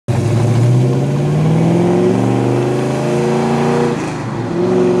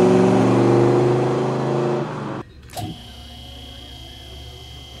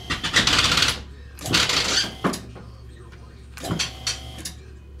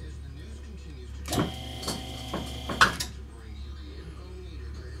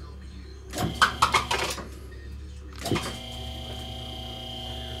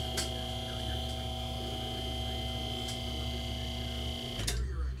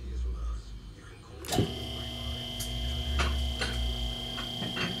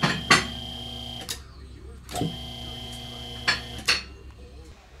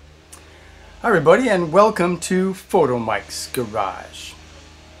Hi everybody and welcome to Photomikes Garage.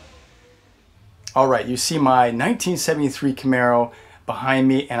 Alright, you see my 1973 Camaro behind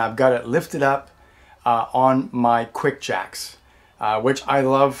me and I've got it lifted up on my quick jacks, which I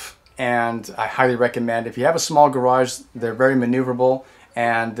love and I highly recommend. If you have a small garage, they're very maneuverable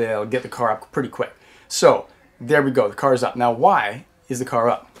and they'll get the car up pretty quick. So there we go, the car's up. Now why is the car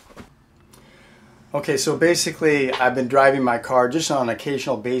up? Okay, so basically I've been driving my car just on an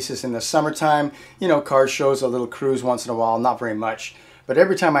occasional basis in the summertime. You know, car shows, a little cruise once in a while, not very much. But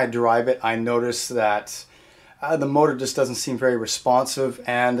every time I drive it, I notice that the motor just doesn't seem very responsive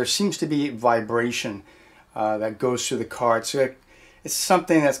and there seems to be vibration that goes through the car. It's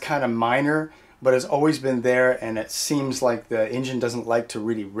something that's kind of minor, but it's always been there, and it seems like the engine doesn't like to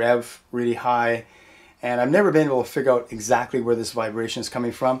really rev really high. And I've never been able to figure out exactly where this vibration is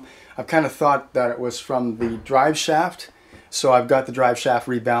coming from. I've kind of thought that it was from the drive shaft. So I've got the drive shaft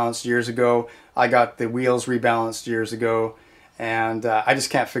rebalanced years ago. I got the wheels rebalanced years ago. And I just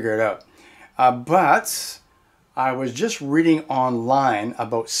can't figure it out. But I was just reading online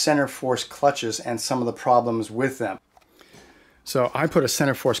about Centerforce clutches and some of the problems with them. So I put a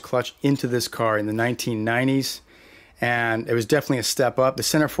Centerforce clutch into this car in the 1990s. And it was definitely a step up. The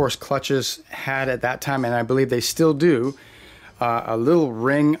Centerforce clutches had at that time, and I believe they still do, a little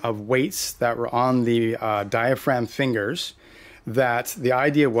ring of weights that were on the diaphragm fingers, that the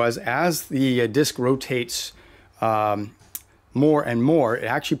idea was as the disc rotates more and more, it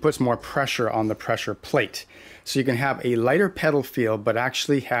actually puts more pressure on the pressure plate. So you can have a lighter pedal feel, but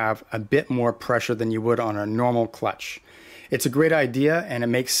actually have a bit more pressure than you would on a normal clutch. It's a great idea and it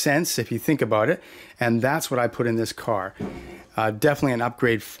makes sense if you think about it, and that's what I put in this car. Definitely an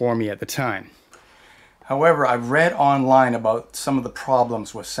upgrade for me at the time. However, I've read online about some of the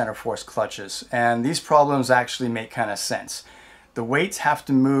problems with Centerforce clutches, and these problems actually make kind of sense. The weights have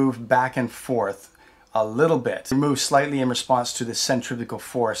to move back and forth a little bit. They move slightly in response to the centrifugal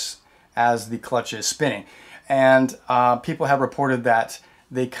force as the clutch is spinning. And people have reported that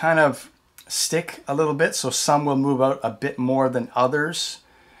they kind of stick a little bit, so some will move out a bit more than others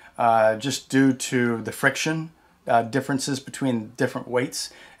just due to the friction differences between different weights,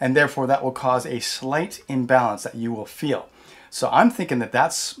 and therefore that will cause a slight imbalance that you will feel. So I'm thinking that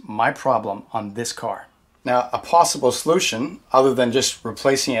that's my problem on this car. Now, a possible solution, other than just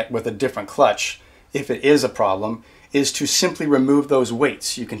replacing it with a different clutch, if it is a problem, is to simply remove those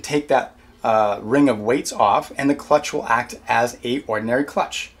weights. You can take that ring of weights off and the clutch will act as an ordinary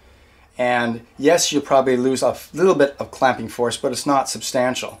clutch. And yes, you'll probably lose a little bit of clamping force, but it's not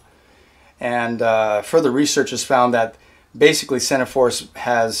substantial. And further research has found that basically Centerforce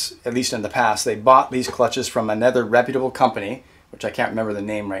has, at least in the past, they bought these clutches from another reputable company, which I can't remember the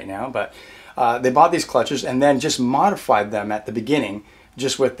name right now, but they bought these clutches and then just modified them at the beginning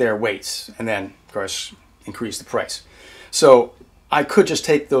just with their weights, and then, of course, increase the price. So I could just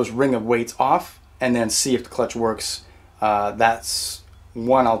take those ring of weights off and then see if the clutch works. That's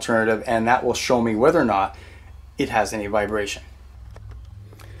one alternative, and that will show me whether or not it has any vibration.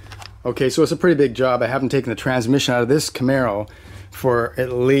 Okay, so it's a pretty big job. I haven't taken the transmission out of this Camaro for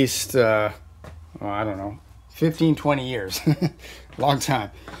at least, I don't know, 15, 20 years. Long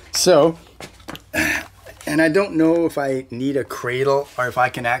time. So, and I don't know if I need a cradle or if I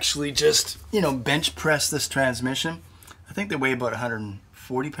can actually just, bench press this transmission. I think they weigh about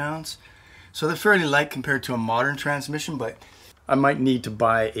 140 pounds. So they're fairly light compared to a modern transmission, but I might need to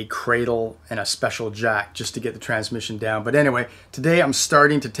buy a cradle and a special jack just to get the transmission down. But anyway, today I'm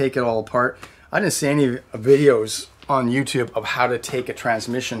starting to take it all apart. I didn't see any videos on YouTube of how to take a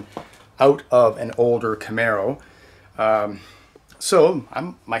transmission out of an older Camaro. So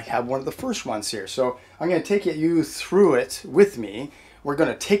I might have one of the first ones here. So I'm going to take you through it with me. We're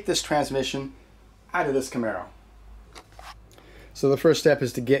going to take this transmission out of this Camaro. So the first step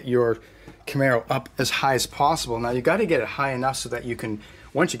is to get your Camaro up as high as possible. Now you got to get it high enough so that you can,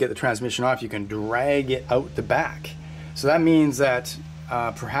 once you get the transmission off, you can drag it out the back. So that means that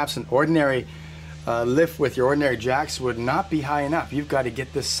perhaps an ordinary lift with your ordinary jacks would not be high enough. You've got to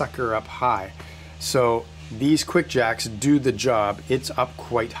get this sucker up high. So these quick jacks do the job. It's up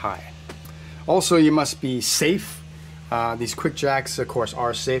quite high. Also, you must be safe. These quick jacks, of course,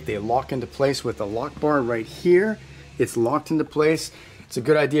 are safe. They lock into place with the lock bar right here. It's locked into place. It's a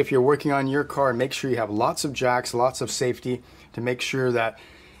good idea if you're working on your car, make sure you have lots of jacks, lots of safety to make sure that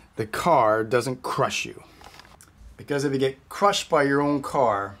the car doesn't crush you. Because if you get crushed by your own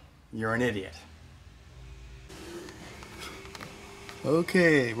car, you're an idiot.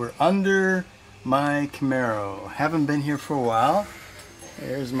 Okay, we're under my Camaro. Haven't been here for a while.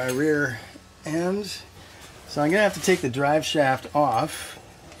 There's my rear end. So I'm gonna have to take the drive shaft off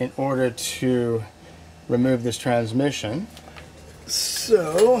in order to remove this transmission.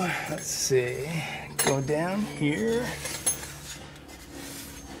 So let's see, go down here.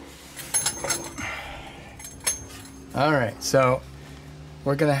 All right, so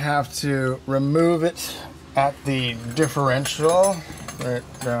we're gonna have to remove it at the differential right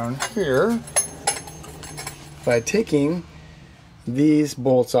down here by taking these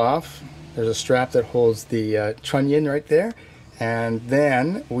bolts off. There's a strap that holds the trunnion right there, and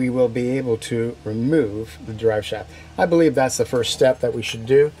then we will be able to remove the drive shaft. I believe that's the first step that we should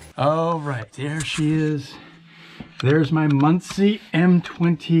do. All right, there she is. There's my Muncie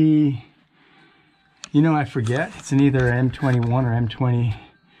M20. You know, I forget. It's an either M21 or M20.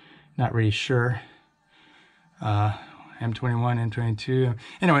 Not really sure. M21, M22.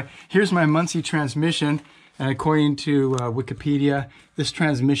 Anyway, here's my Muncie transmission. And according to Wikipedia, this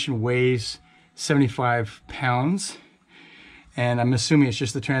transmission weighs 75 pounds. And I'm assuming it's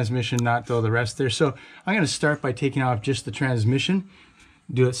just the transmission, not all the rest there. So I'm going to start by taking off just the transmission.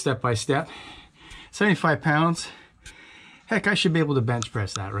 Do it step by step. 75 pounds. Heck, I should be able to bench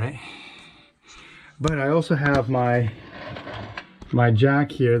press that, right? But I also have my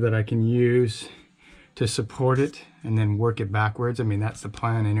jack here that I can use to support it and then work it backwards. I mean, that's the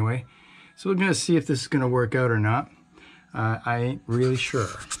plan anyway. So we're gonna see if this is gonna work out or not. I ain't really sure.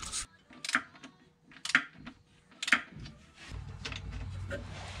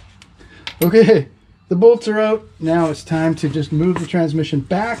 Okay, the bolts are out. Now it's time to just move the transmission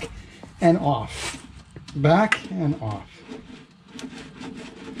back and off. Back and off.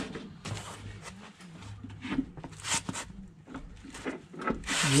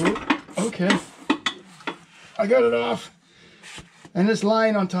 Okay, I got it off, and it's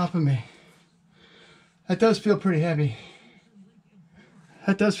lying on top of me. That does feel pretty heavy.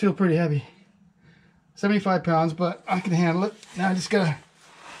 That does feel pretty heavy. 75 pounds, but I can handle it. Now I just gotta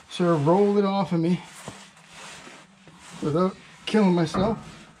sort of roll it off of me without killing myself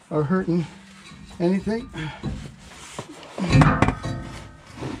or hurting anything.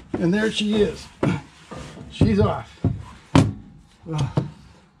 And there she is. She's off.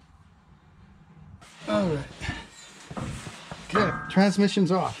 All right. Okay,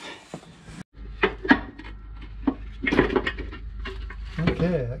 transmission's off.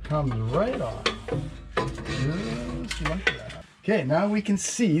 Okay, that comes right off. Just like that. Okay, now we can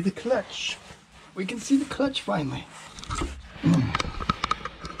see the clutch. We can see the clutch finally.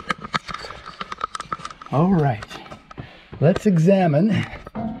 All right, let's examine.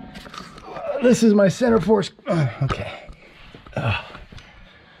 This is my Centerforce. Okay.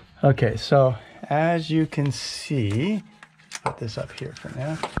 Okay, so as you can see, put this up here for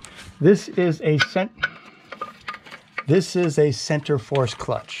now. This is a Centerforce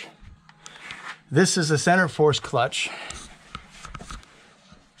clutch. This is a Centerforce clutch,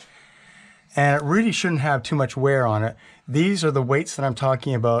 and it really shouldn't have too much wear on it. These are the weights that I'm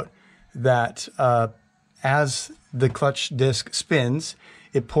talking about. That as the clutch disc spins,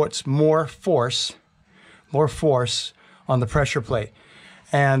 it puts more force on the pressure plate.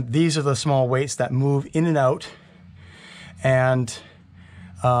 And these are the small weights that move in and out and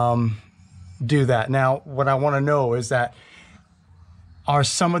do that. Now, what I want to know is that, are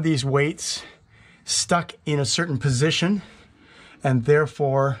some of these weights stuck in a certain position and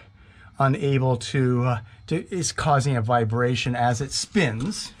therefore unable to is causing a vibration as it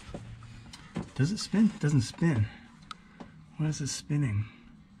spins? Does it spin? It doesn't spin. What is it spinning?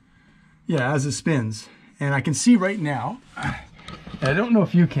 Yeah, as it spins. And I can see right now, I don't know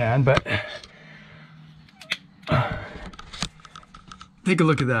if you can, but take a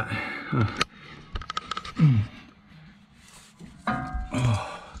look at that.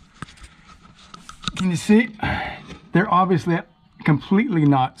 Can you see? They're obviously completely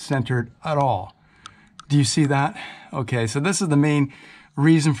not centered at all. Do you see that? Okay, so this is the main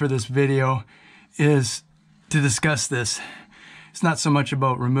reason for this video, is to discuss this. It's not so much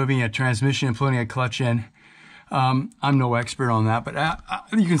about removing a transmission and putting a clutch in. I'm no expert on that, but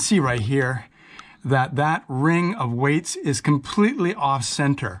you can see right here that that ring of weights is completely off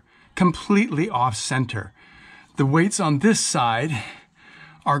center, completely off center. The weights on this side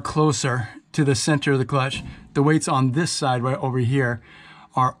are closer to the center of the clutch. The weights on this side right over here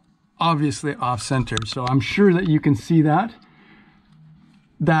are obviously off center. So I'm sure that you can see that.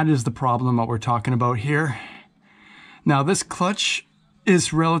 That is the problem that we're talking about here. Now this clutch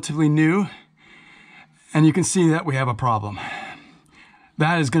is relatively new, and you can see that we have a problem.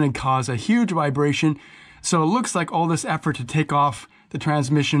 That is going to cause a huge vibration. So it looks like all this effort to take off the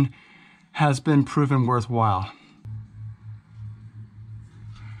transmission has been proven worthwhile.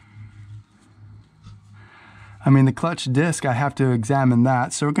 I mean, the clutch disc, I have to examine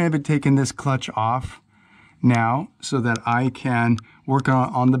that. So we're going to be taking this clutch off now so that I can work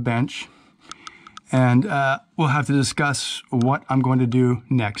on the bench. And we'll have to discuss what I'm going to do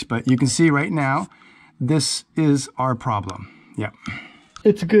next. But you can see right now, this is our problem. Yep.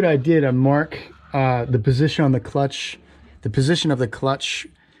 It's a good idea to mark the position on the clutch, the position of the clutch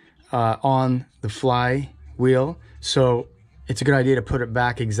on the flywheel. So it's a good idea to put it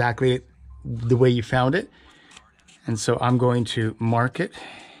back exactly the way you found it. And so I'm going to mark it.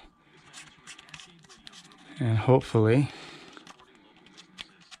 And hopefully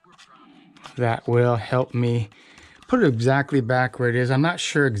that will help me put it exactly back where it is. I'm not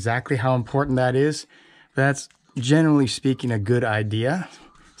sure exactly how important that is, but that's generally speaking a good idea.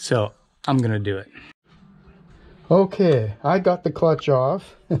 So I'm gonna do it. Okay, I got the clutch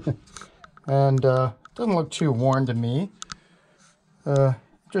off and doesn't look too worn to me.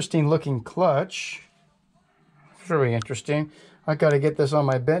 Interesting looking clutch. Very interesting. I got to get this on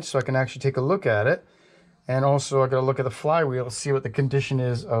my bench so I can actually take a look at it. And also I got to look at the flywheel, see what the condition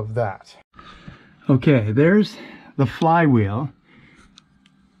is of that. Okay, there's the flywheel.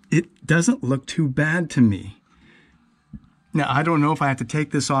 It doesn't look too bad to me. Now, I don't know if I have to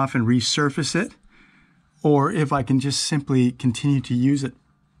take this off and resurface it, or if I can just simply continue to use it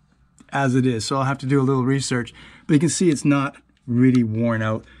as it is. So I'll have to do a little research. But you can see it's not really worn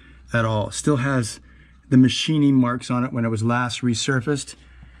out at all. It still has the machining marks on it when it was last resurfaced.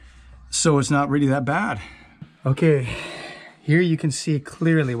 So it's not really that bad. Okay, here you can see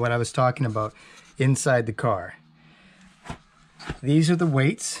clearly what I was talking about inside the car. These are the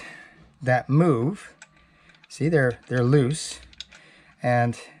weights that move. See, they're loose,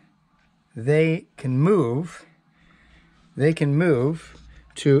 and they can move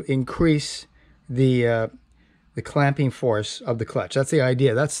to increase the clamping force of the clutch. That's the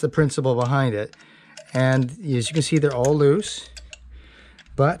idea. That's the principle behind it. And as you can see, they're all loose,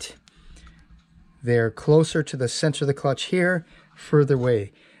 but they're closer to the center of the clutch here, further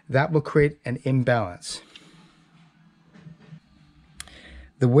away. That will create an imbalance.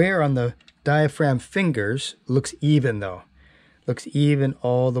 The wear on the diaphragm fingers looks even though. Looks even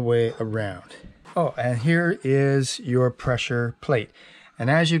all the way around. Oh, and here is your pressure plate. And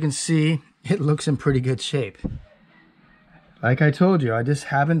as you can see, it looks in pretty good shape. Like I told you, I just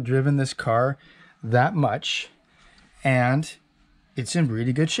haven't driven this car that much, and it's in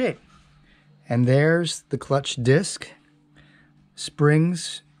really good shape. And there's the clutch disc.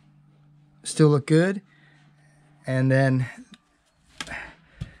 Springs still look good. And then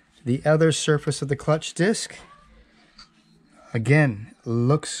the other surface of the clutch disc, again,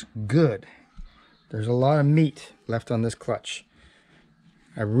 looks good. There's a lot of meat left on this clutch.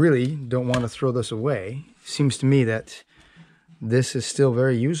 I really don't want to throw this away. Seems to me that this is still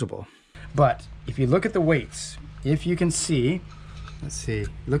very usable. But if you look at the weights, if you can see, let's see,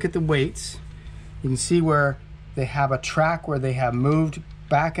 look at the weights. You can see where they have a track where they have moved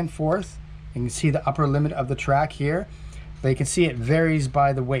back and forth. You can see the upper limit of the track here. But you can see it varies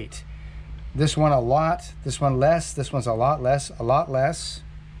by the weight. This one a lot, this one less, this one's a lot less,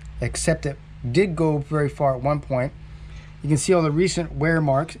 except it did go very far at one point. You can see all the recent wear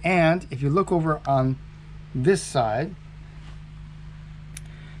marks, and if you look over on this side,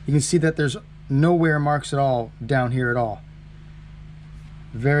 you can see that there's no wear marks at all down here at all.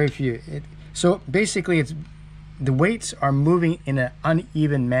 Very few. So basically, it's the weights are moving in an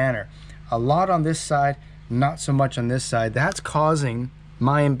uneven manner. A lot on this side, not so much on this side. That's causing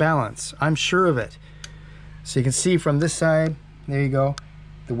my imbalance. I'm sure of it. So you can see from this side, there you go,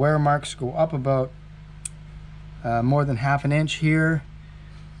 the wear marks go up about more than ½ an inch here,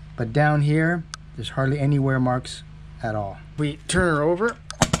 but down here there's hardly any wear marks at all. We turn her over.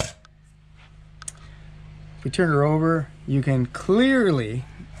 If we turn her over, you can clearly,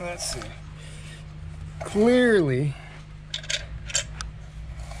 let's see, you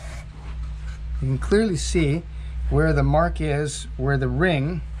can clearly see where the mark is, where the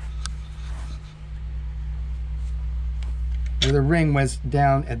ring was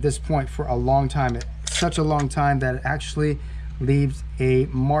down at this point for a long time. Such a long time that it actually leaves a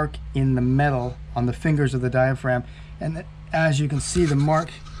mark in the metal on the fingers of the diaphragm. And as you can see, the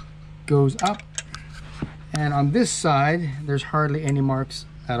mark goes up. And on this side, there's hardly any marks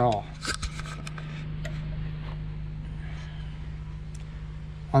at all.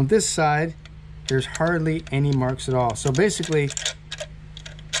 On this side, there's hardly any marks at all. So basically,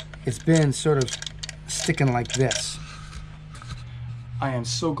 it's been sort of sticking like this. I am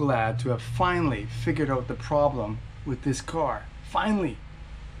so glad to have finally figured out the problem with this car. Finally.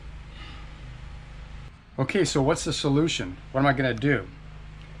 Okay, so what's the solution? What am I gonna do?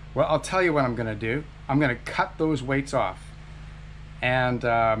 Well, I'll tell you what I'm gonna do. I'm gonna cut those weights off. And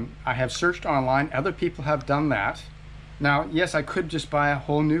I have searched online, other people have done that. Now, yes, I could just buy a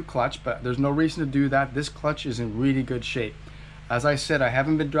whole new clutch, but there's no reason to do that. This clutch is in really good shape. As I said, I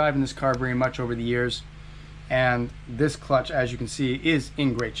haven't been driving this car very much over the years, and this clutch, as you can see, is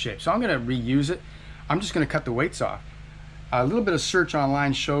in great shape. So I'm gonna reuse it. I'm just gonna cut the weights off. A little bit of search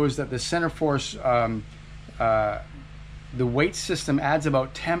online shows that the Centerforce, the weight system adds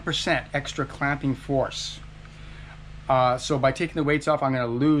about 10% extra clamping force. So by taking the weights off, I'm gonna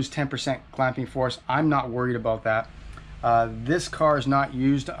lose 10% clamping force. I'm not worried about that. This car is not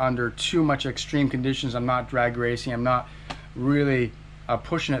used under too much extreme conditions. I'm not drag racing. I'm not really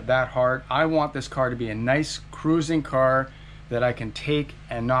pushing it that hard. I want this car to be a nice cruising car that I can take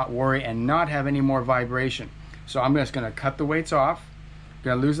and not worry and not have any more vibration. So I'm just gonna cut the weights off. I'm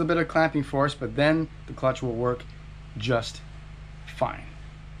gonna lose a bit of clamping force, but then the clutch will work just fine.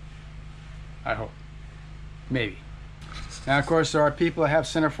 I hope. Maybe. Now, of course, there are people that have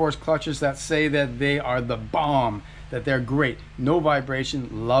Centerforce clutches that say that they are the bomb, that they're great. No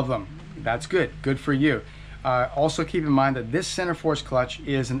vibration, love them. That's good, good for you. Also keep in mind that this Centerforce clutch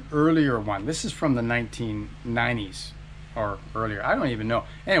is an earlier one. This is from the 1990s or earlier, I don't even know.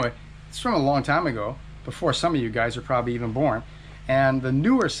 Anyway, it's from a long time ago, before some of you guys are probably even born. And the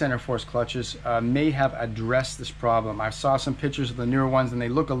newer Centerforce clutches may have addressed this problem. I saw some pictures of the newer ones and they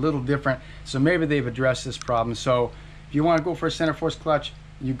look a little different, so maybe they've addressed this problem. So if you want to go for a Centerforce clutch,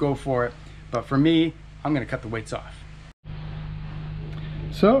 you go for it. But for me, I'm going to cut the weights off.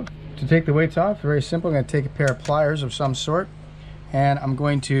 So to take the weights off, very simple. I'm going to take a pair of pliers of some sort, and I'm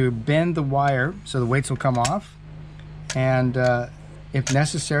going to bend the wire so the weights will come off. And if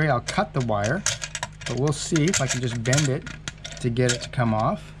necessary, I'll cut the wire, but we'll see if I can just bend it to get it to come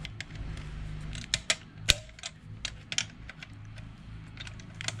off.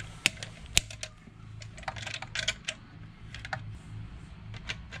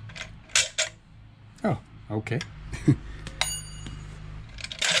 Oh, okay.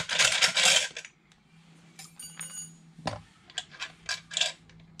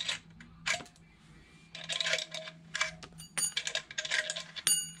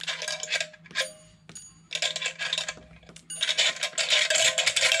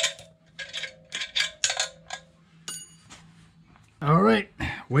 All right,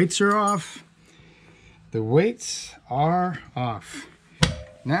 weights are off. The weights are off.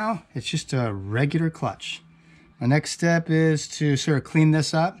 Now it's just a regular clutch. My next step is to sort of clean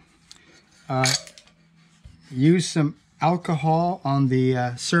this up. Use some alcohol on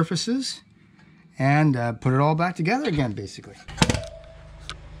the surfaces and put it all back together again, basically.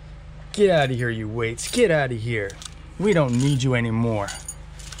 Get out of here, you weights. Get out of here. We don't need you anymore.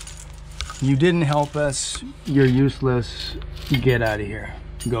 You didn't help us. You're useless. Get out of here.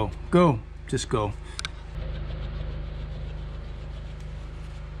 Go. Go. Just go.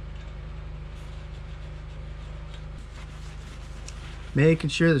 Making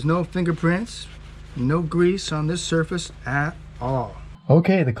sure there's no fingerprints, no grease on this surface at all.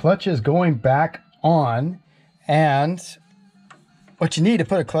 Okay, the clutch is going back on, and what you need to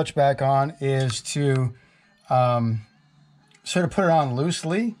put a clutch back on is to sort of put it on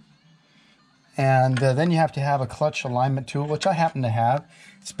loosely, and then you have to have a clutch alignment tool, which I happen to have.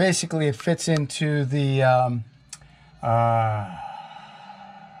 It's basically, it fits into the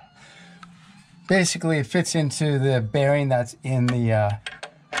bearing that's in the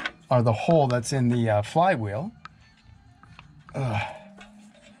or the hole that's in the flywheel,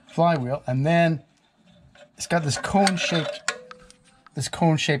 and then it's got this cone-shaped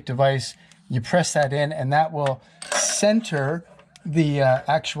device. You press that in, and that will center the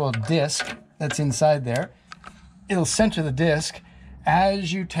actual disc that's inside there. It'll center the disc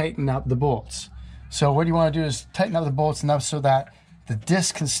as you tighten up the bolts. So what you want to do is tighten up the bolts enough so that the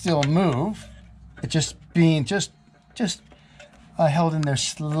disc can still move. It's just being held in there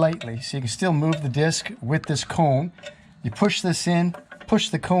slightly, so you can still move the disc with this cone. You push this in, push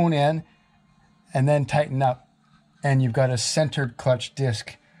the cone in, and then tighten up, and you've got a centered clutch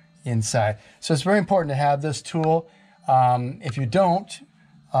disc inside. So it's very important to have this tool. If you don't,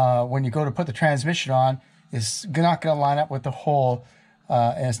 when you go to put the transmission on, it's not going to line up with the hole,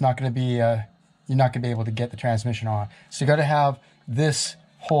 and it's not going to be you're not going to be able to get the transmission on. So you got to have this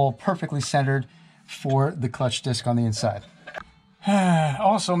hole perfectly centered for the clutch disc on the inside.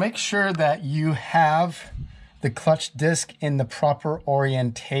 Also, make sure that you have the clutch disc in the proper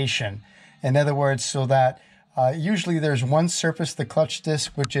orientation. In other words, so that usually there's one surface, the clutch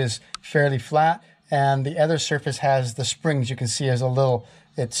disc, which is fairly flat, and the other surface has the springs. You can see as a little,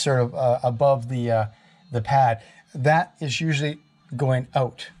 it's sort of above the pad. That is usually going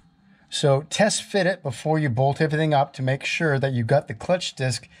out. So test fit it before you bolt everything up to make sure that you got the clutch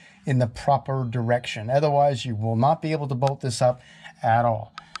disc in the proper direction. Otherwise, you will not be able to bolt this up at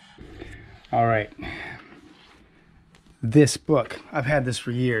all. All right. This book, I've had this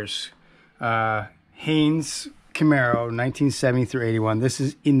for years. Haynes Camaro, 1970 through 81. This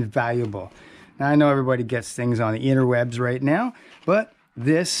is invaluable. Now, I know everybody gets things on the interwebs right now, but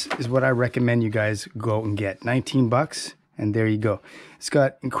this is what I recommend you guys go out and get. 19 bucks, and there you go. It's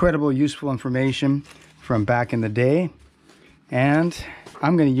got incredible useful information from back in the day, and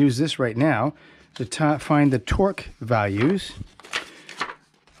I'm going to use this right now to find the torque values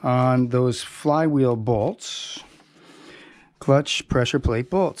on those flywheel bolts. Clutch pressure plate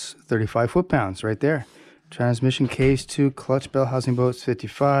bolts, 35 foot-pounds right there. Transmission case to clutch bell housing bolts,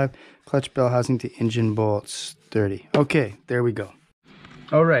 55. Clutch bell housing to engine bolts, 30. Okay, there we go.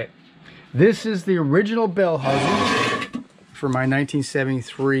 All right, this is the original bell housing for my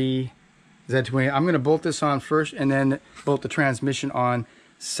 1973 Z20. I'm going to bolt this on first and then bolt the transmission on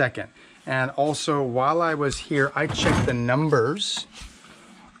second. And also, while I was here, I checked the numbers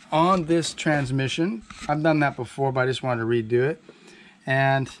on this transmission. I've done that before, but I just wanted to redo it.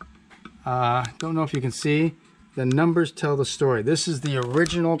 And don't know if you can see, the numbers tell the story. This is the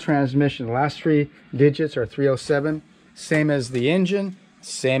original transmission. The last 3 digits are 307, same as the engine,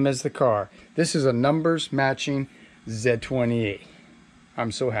 same as the car. This is a numbers matching Z28.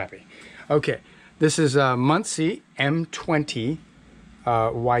 I'm so happy. Okay, this is a Muncie M20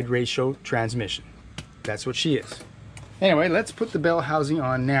 wide ratio transmission. That's what she is. Anyway, let's put the bell housing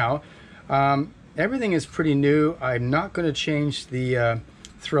on now. Everything is pretty new. I'm not going to change the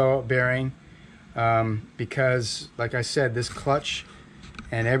throwout bearing because, like I said, this clutch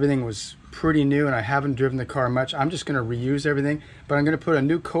and everything was pretty new, and I haven't driven the car much. I'm just going to reuse everything, but I'm going to put a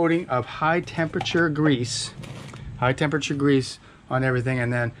new coating of high temperature grease on everything,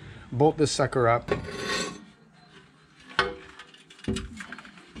 and then bolt this sucker up.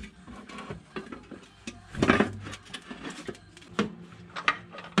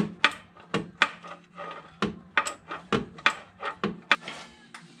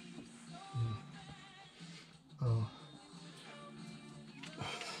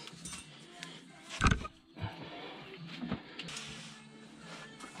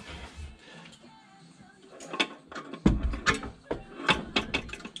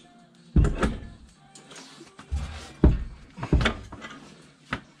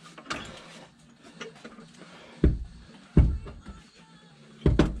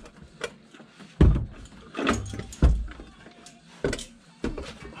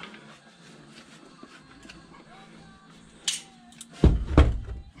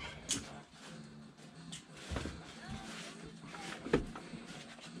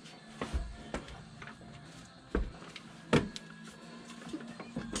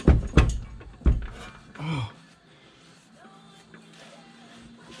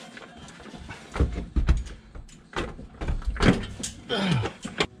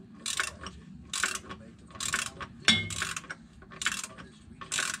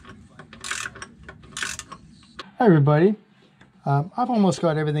 Hi everybody, I've almost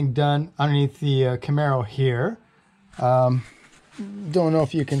got everything done underneath the Camaro here. Don't know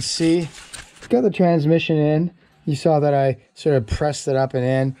if you can see, got the transmission in. You saw that I sort of pressed it up and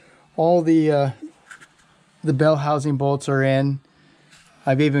in. All the bell housing bolts are in.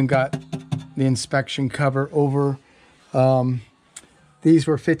 I've even got the inspection cover over. These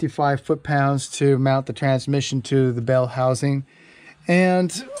were 55 foot-pounds to mount the transmission to the bell housing.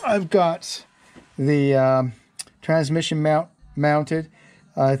 And I've got the transmission mounted.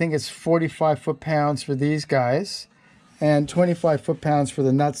 I think it's 45 foot-pounds for these guys and 25 foot-pounds for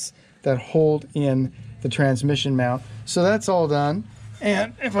the nuts that hold in the transmission mount. So that's all done.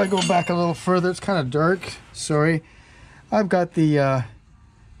 And if I go back a little further, it's kind of dark, sorry. I've got the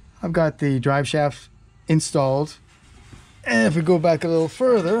drive shaft installed. And if we go back a little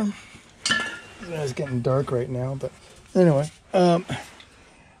further, it's getting dark right now, but anyway,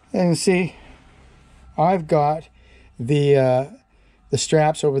 and see, I've got the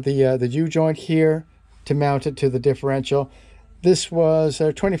straps over the U-joint here to mount it to the differential. This was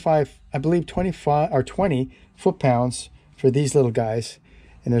 25, I believe 25 or 20 foot-pounds for these little guys,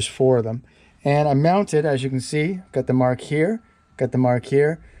 and there's 4 of them. And I mounted, as you can see, got the mark here, got the mark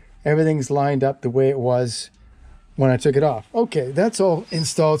here. Everything's lined up the way it was when I took it off. Okay, that's all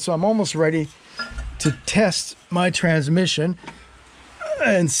installed, so I'm almost ready to test my transmission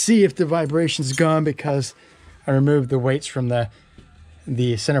and see if the vibration's gone, because I removed the weights from the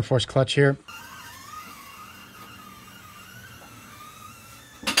Centerforce clutch here.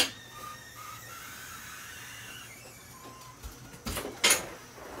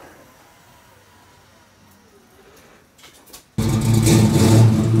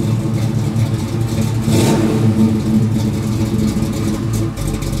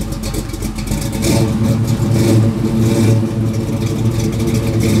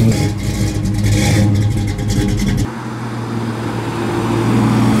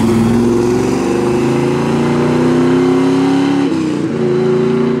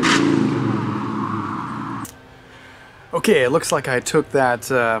 Okay, it looks like I took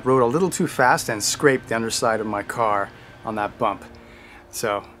that road a little too fast and scraped the underside of my car on that bump.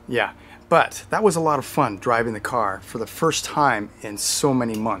 So yeah, but that was a lot of fun driving the car for the first time in so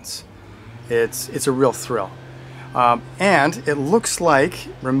many months. It's a real thrill. And it looks like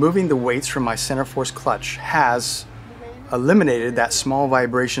removing the weights from my Centerforce clutch has eliminated that small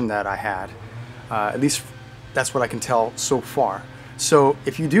vibration that I had. At least that's what I can tell so far. So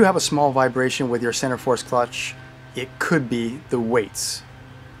if you do have a small vibration with your Centerforce clutch, it could be the weights.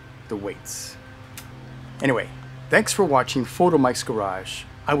 Anyway, thanks for watching Photomikes Garage.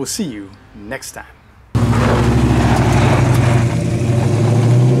 I will see you next time.